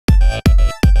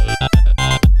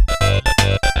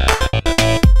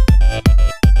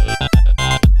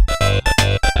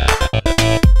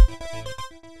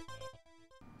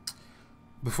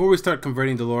Before we start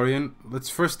converting DeLorean, let's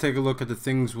first take a look at the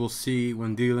things we'll see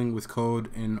when dealing with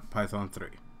code in Python 3.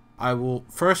 I will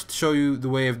first show you the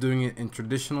way of doing it in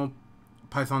traditional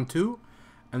Python 2,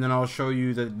 and then I'll show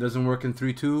you that it doesn't work in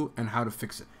 3.2 and how to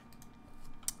fix it.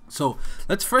 So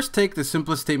let's first take the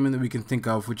simplest statement that we can think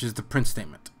of, which is the print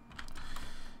statement.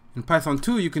 In Python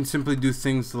 2, you can simply do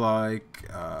things like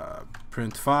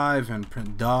print 5 and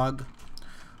print dog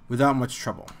without much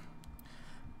trouble.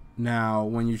 Now,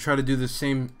 when you try to do the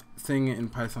same thing in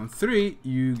Python 3,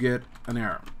 you get an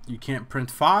error. You can't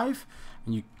print 5,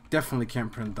 and you definitely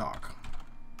can't print dog.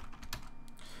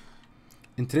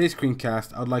 In today's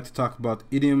screencast, I'd like to talk about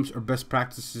idioms or best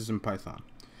practices in Python.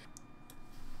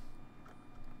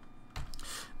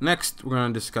 Next, we're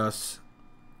going to discuss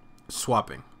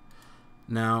swapping.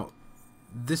 Now,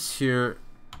 this here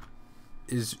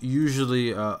is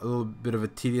usually a little bit of a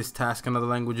tedious task in other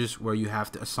languages, where you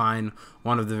have to assign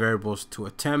one of the variables to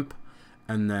a temp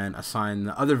and then assign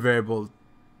the other variable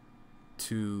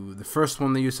to the first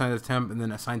one that you assigned the temp, and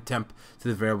then assign temp to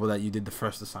the variable that you did the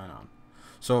first assign on.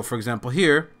 So for example,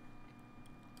 here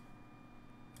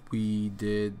we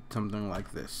did something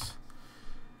like this.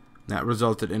 That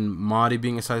resulted in Madi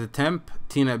being assigned to temp,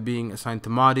 Tina being assigned to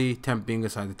Madi, temp being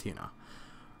assigned to Tina.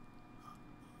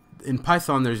 In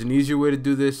Python, there's an easier way to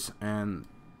do this, and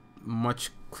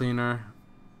much cleaner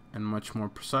and much more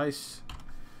precise.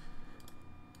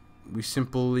 We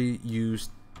simply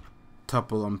use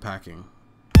tuple unpacking.